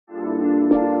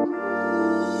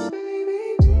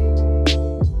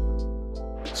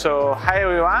So, hi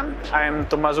everyone, I'm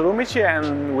Tommaso Rumici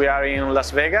and we are in Las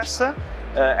Vegas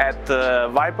at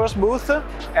Viper's booth,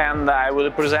 and I will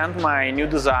present my new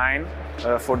design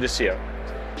for this year.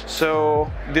 So,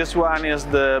 this one is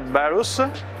the Berus.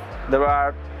 There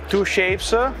are two shapes,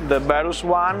 the Berus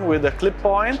 1 with a clip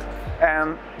point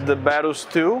and the Berus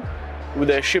 2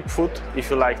 with a ship foot, if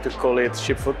you like to call it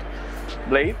ship foot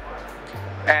blade.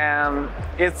 And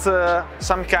it's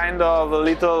some kind of a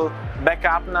little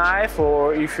backup knife,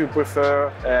 or if you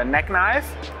prefer a neck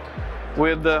knife,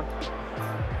 with a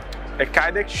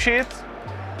kydex sheet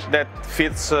that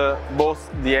fits both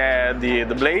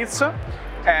the blades,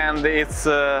 and it's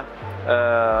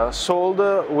sold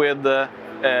with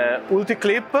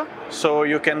ulti-clip, so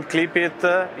you can clip it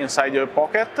inside your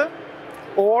pocket,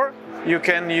 or you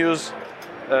can use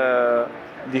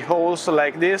the holes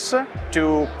like this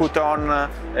to put on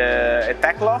a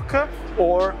tack lock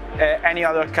or any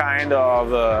other kind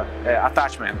of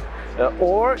attachment.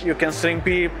 Or you can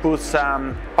simply put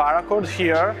some paracord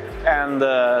here and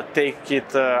take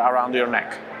it around your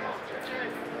neck.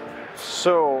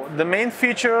 So the main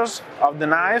features of the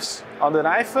knife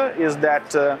is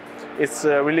that it's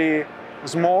really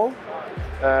small.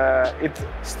 It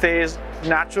stays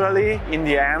naturally in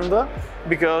the hand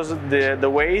because the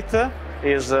weight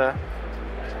is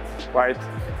right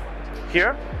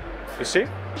here, you see?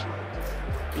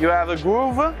 You have a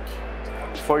groove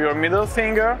for your middle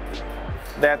finger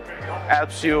that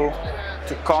helps you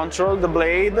to control the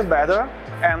blade better,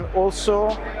 and also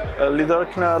a little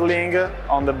knurling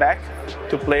on the back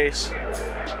to place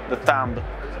the thumb.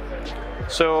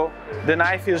 So the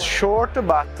knife is short,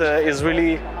 but is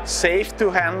really safe to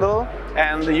handle,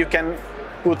 and you can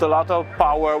put a lot of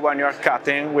power when you're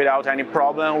cutting without any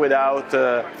problem, without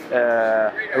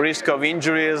risk of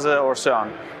injuries or so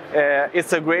on.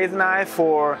 It's a great knife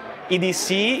for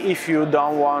EDC if you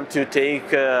don't want to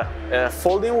take a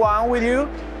folding one with you,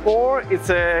 or it's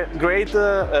a great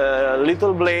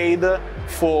little blade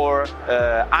for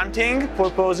hunting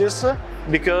purposes,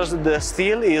 because the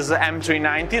steel is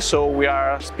M390, so we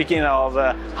are speaking of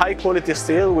high quality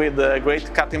steel with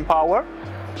great cutting power.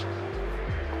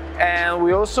 And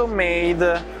we also made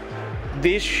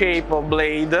this shape of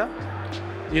blade.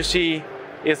 You see,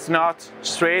 it's not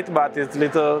straight, but it's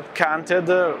little canted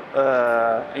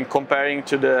in comparing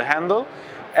to the handle.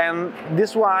 And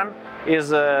this one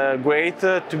is great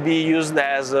to be used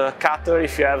as a cutter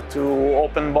if you have to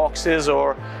open boxes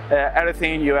or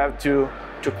everything you have to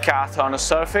cut on a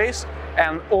surface,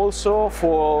 and also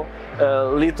for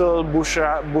little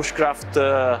bushcraft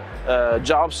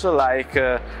jobs like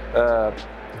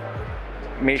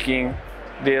making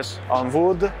this on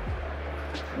wood,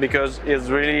 because it's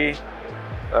really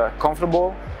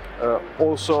comfortable,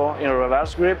 also in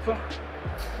reverse grip.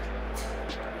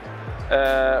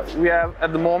 We have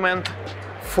at the moment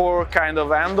 4 kind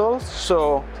of handles,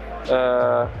 so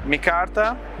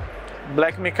micarta,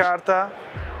 black micarta,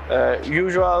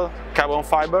 usual carbon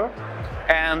fiber,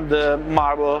 and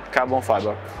marble carbon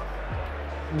fiber.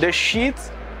 The sheet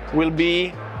will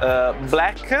be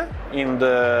black in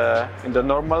the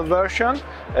normal version.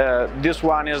 This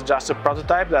one is just a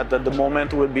prototype that at the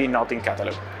moment will be not in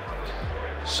catalog.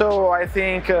 So I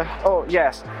think, oh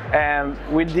yes, and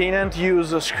we didn't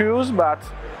use screws, but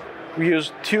we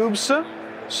used tubes,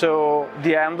 so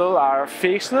the handle are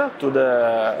fixed to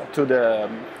the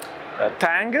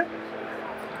tang,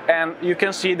 and you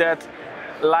can see that,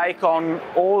 like on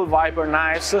all Viper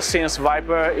knives, since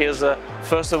Viper is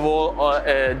first of all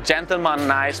a gentleman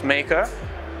knife maker,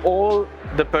 all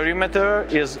the perimeter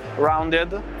is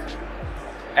rounded,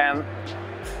 and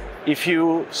if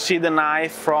you see the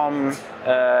knife from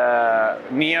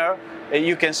near,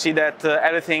 you can see that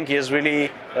everything is really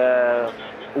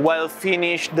well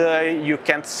finished. You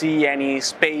can't see any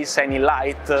space, any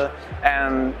light,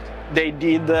 and they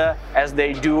did as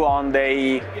they do on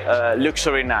the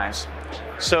luxury knives.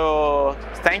 So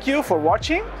thank you for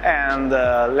watching, and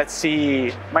let's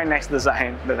see my next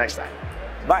design the next time.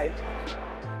 Bye!